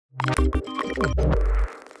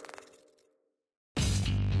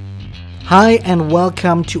Hi and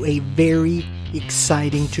welcome to a very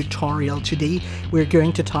exciting tutorial. Today we're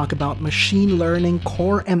going to talk about machine learning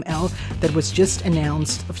core ML that was just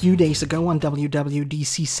announced a few days ago on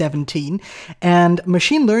WWDC 17. And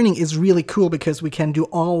machine learning is really cool because we can do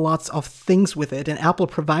lots of things with it, and Apple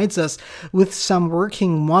provides us with some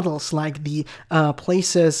working models like the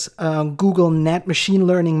Places GoogLeNet Machine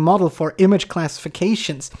Learning Model for image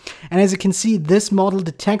classifications. And as you can see, this model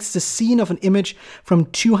detects the scene of an image from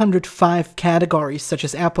 205 categories such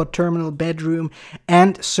as airport terminal, bedroom,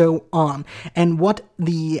 and so on. And what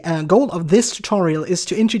the goal of this tutorial is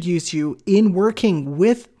to introduce you in working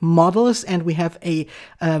with models, and we have a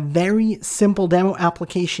very simple demo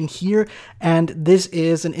application here, and this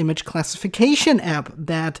is an image classification app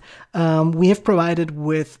that we have provided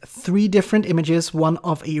with 3 different images, one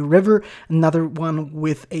of a river, another one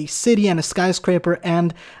with a city and a skyscraper,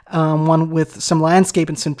 and one with some landscape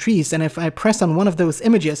and some trees. And if I press on one of those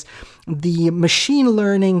images, the machine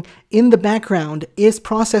learning in the background is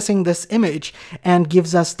processing this image and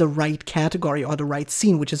gives us the right category or the right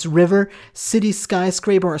scene, which is river, city,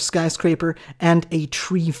 skyscraper or skyscraper, and a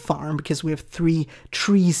tree farm, because we have 3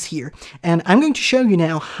 trees here. And I'm going to show you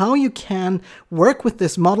now how you can work with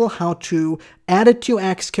this model, how to add it to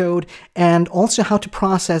Xcode, and also how to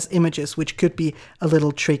process images, which could be a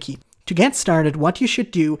little tricky. To get started, what you should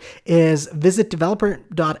do is visit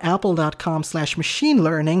developer.apple.com/machine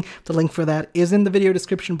learning. The link for that is in the video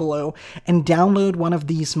description below, and download one of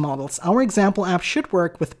these models. Our example app should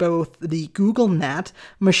work with both the GoogLeNet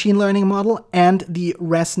Machine Learning Model and the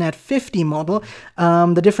ResNet 50 model.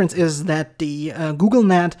 The difference is that the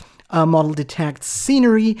GoogLeNet model detects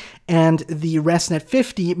scenery, and the ResNet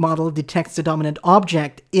 50 model detects the dominant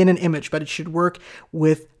object in an image, but it should work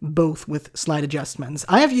with both with slight adjustments.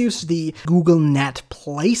 I have used the GoogLeNet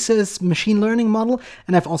Places machine learning model,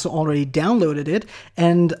 and I've also already downloaded it,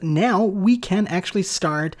 and now we can actually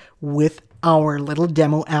start with our little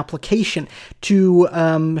demo application. To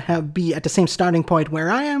be at the same starting point where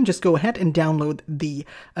I am, just go ahead and download the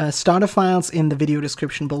starter files in the video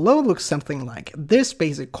description below. It looks something like this,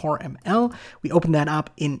 basic core ML. We open that up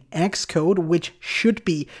in Xcode, which should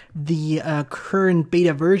be the current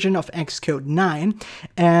beta version of Xcode 9.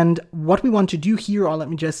 And what we want to do here, or let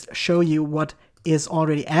me just show you what is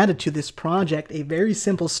already added to this project, a very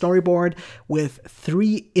simple storyboard with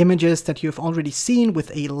 3 images that you've already seen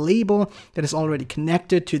with a label that is already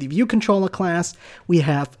connected to the view controller class. We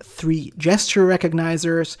have 3 gesture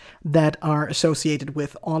recognizers that are associated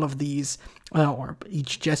with all of these, or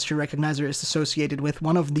each gesture recognizer is associated with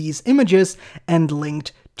one of these images and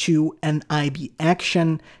linked to an IB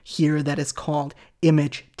action here that is called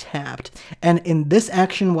image tabbed. And in this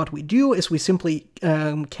action, what we do is we simply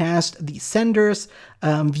cast the sender's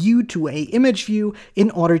view to a image view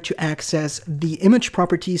in order to access the image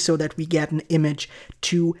property so that we get an image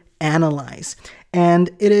to analyze.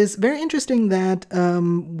 And it is very interesting that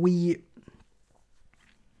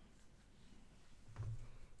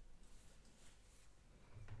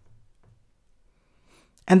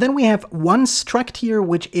And then we have one struct here,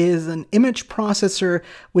 which is an image processor,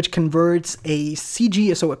 which converts a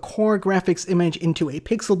CG, so a core graphics image, into a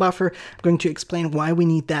pixel buffer. I'm going to explain why we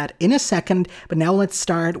need that in a second, but now let's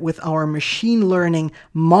start with our machine learning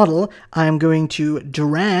model. I'm going to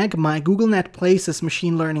drag my GoogLeNet Places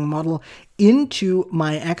machine learning model into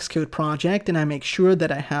my Xcode project, and I make sure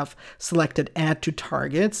that I have selected Add to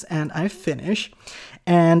Targets, and I finish.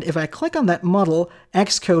 And if I click on that model,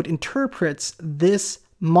 Xcode interprets this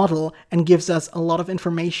model and gives us a lot of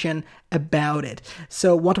information about it.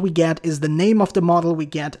 So what we get is the name of the model, we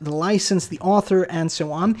get the license, the author, and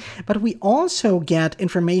so on, but we also get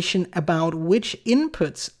information about which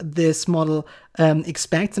inputs this model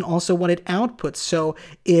expects and also what it outputs. So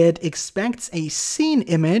it expects a scene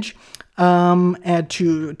image,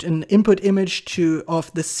 to an input image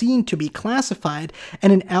of the scene to be classified,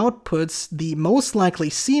 and it outputs the most likely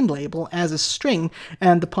scene label as a string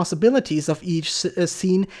and the possibilities of each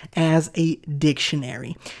scene as a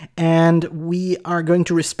dictionary. And we are going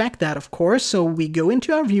to respect that, of course. So we go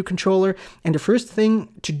into our view controller, and the first thing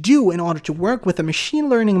to do in order to work with a machine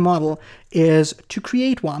learning model is to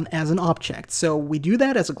create one as an object. So we do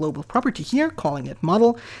that as a global property here, calling it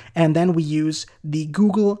model, and then we use the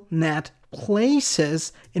GoogLeNet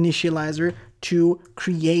Places initializer to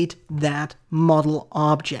create that model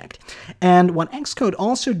object. And what Xcode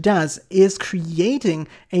also does is creating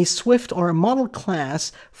a Swift or a model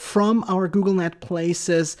class from our GoogleNet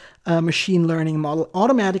Places machine learning model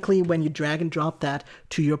automatically when you drag and drop that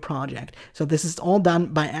to your project. So this is all done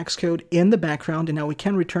by Xcode in the background, and now we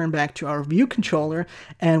can return back to our view controller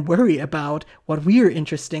and worry about what we are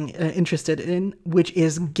interested in, which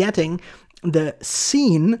is getting the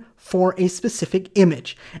scene for a specific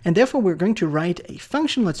image. And therefore we're going to write a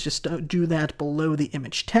function. Let's just do that below the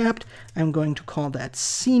image tabbed. I'm going to call that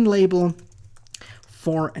scene label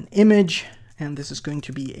for an image, and this is going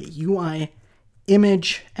to be a UI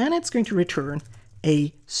image, and it's going to return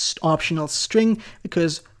a optional string,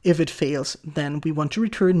 because if it fails, then we want to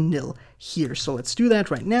return nil here. So let's do that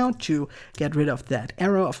right now to get rid of that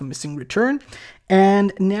error of a missing return.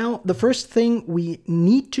 And now the first thing we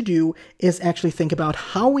need to do is actually think about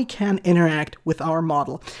how we can interact with our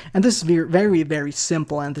model. And this is very, very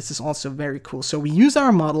simple, and this is also very cool. So we use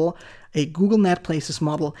our model, a GoogleNet Places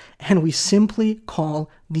model, and we simply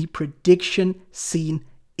call the prediction scene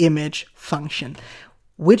image function,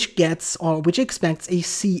 which gets or which expects a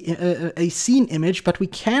scene image, but we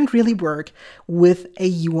can't really work with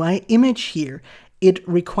a UI image here. It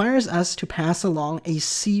requires us to pass along a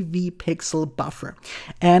CV pixel buffer.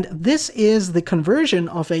 And this is the conversion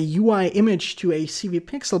of a UI image to a CV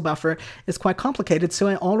pixel buffer is quite complicated, so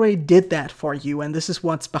I already did that for you, and this is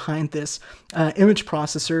what's behind this image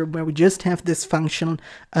processor, where we just have this function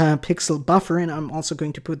pixel buffer, and I'm also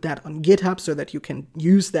going to put that on GitHub so that you can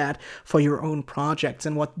use that for your own projects.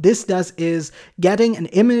 And what this does is getting an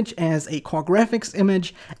image as a core graphics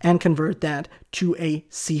image and convert that to a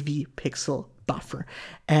CV pixel buffer.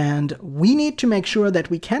 And we need to make sure that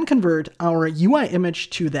we can convert our UI image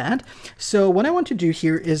to that. So what I want to do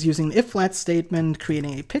here is using the if-flat statement,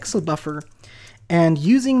 creating a pixel buffer, and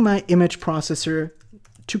using my image processor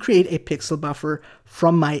to create a pixel buffer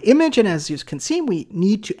from my image. And as you can see, we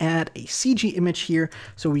need to add a CG image here.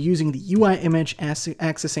 So we're using the UI image as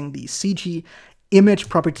accessing the CG image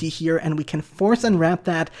property here, and we can force unwrap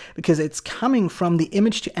that because it's coming from the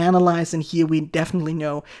image to analyze, and here we definitely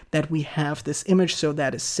know that we have this image, so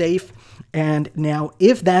that is safe. And now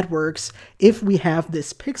if that works, if we have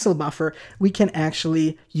this pixel buffer, we can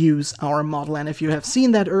actually use our model. And if you have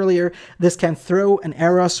seen that earlier, this can throw an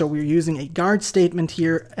error, so we're using a guard statement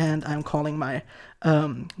here, and I'm calling my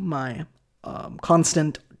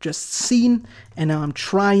constant just scene, and now I'm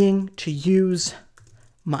trying to use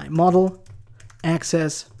my model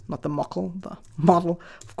access, not the model,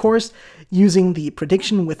 of course, using the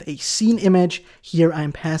prediction with a scene image. Here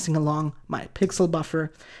I'm passing along my pixel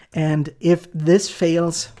buffer, and if this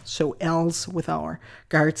fails, so else with our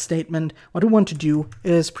guard statement, what we want to do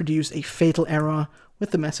is produce a fatal error with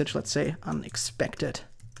the message, let's say, unexpected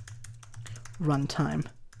runtime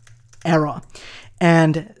error.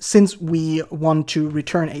 And since we want to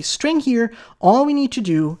return a string here, all we need to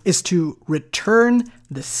do is to return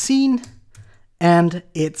the scene and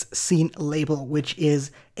its scene label, which is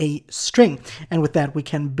a string. And with that, we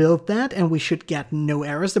can build that, and we should get no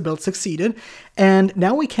errors. The build succeeded. And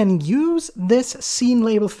now we can use this scene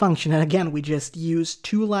label function. And again, we just use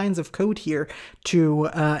 2 lines of code here to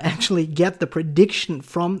actually get the prediction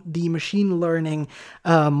from the machine learning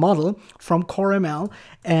model from CoreML.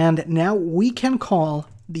 And now we can call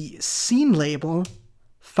the scene label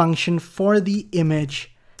function for the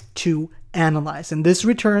image to analyze, and this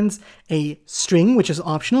returns a string, which is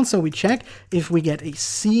optional. So we check if we get a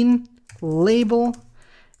scene label,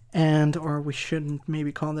 and or we shouldn't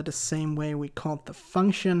maybe call it the same way we called the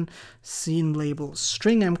function, scene label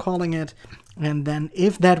string I'm calling it. And then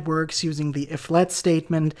if that works using the if-let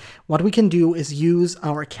statement, what we can do is use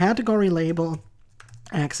our category label,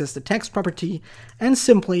 access the text property, and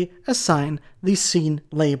simply assign the scene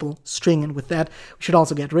label string. And with that, we should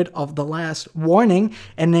also get rid of the last warning.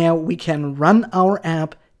 And now we can run our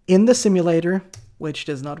app in the simulator, which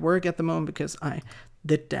does not work at the moment because I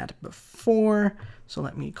did that before. So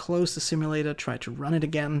let me close the simulator, try to run it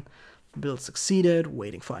again. Build succeeded,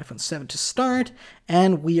 waiting for iPhone 7 to start.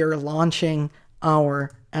 And we are launching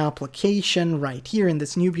our application right here in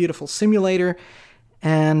this new beautiful simulator.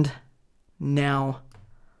 And now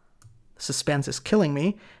suspense is killing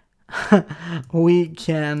me. We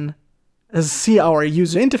can see our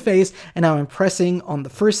user interface, and now I'm pressing on the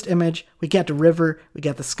first image. We get the river, we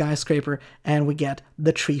get the skyscraper, and we get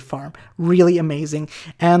the tree farm. Really amazing.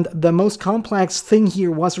 And the most complex thing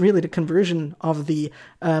here was really the conversion of the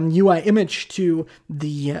UI image to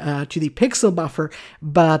the pixel buffer.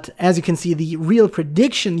 But as you can see, the real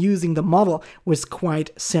prediction using the model was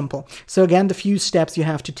quite simple. So again, the few steps you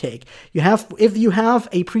have to take. If you have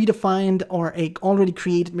a predefined or a already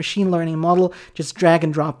created machine learning model, just drag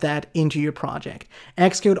and drop that into your project.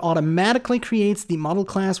 Xcode automatically creates the model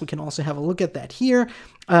class. We can also have a look at that here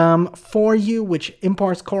for you, which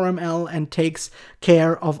imports CoreML and takes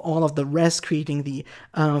care of all of the rest, creating the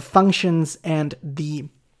functions and the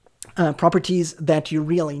properties that you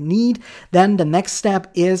really need. Then the next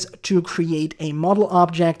step is to create a model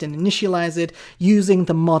object and initialize it using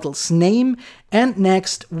the model's name. And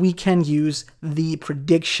next, we can use the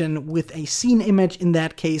prediction with a scene image in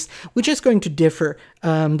that case, which is going to differ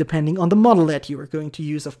depending on the model that you are going to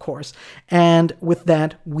use, of course. And with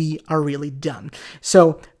that, we are really done.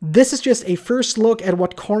 So this is just a first look at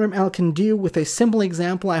what CoreML can do with a simple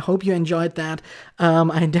example. I hope you enjoyed that.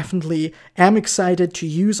 I definitely am excited to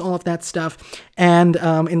use all of that stuff. And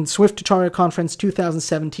in Swift Tutorial Conference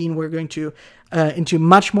 2017, we're going to into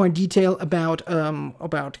much more detail about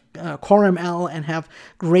CoreML and have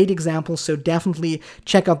great examples. So definitely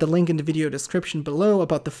check out the link in the video description below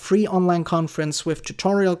about the free online conference, Swift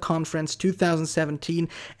Tutorial Conference 2017,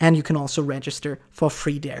 and you can also register for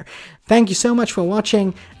free there. Thank you so much for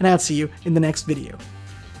watching, and I'll see you in the next video.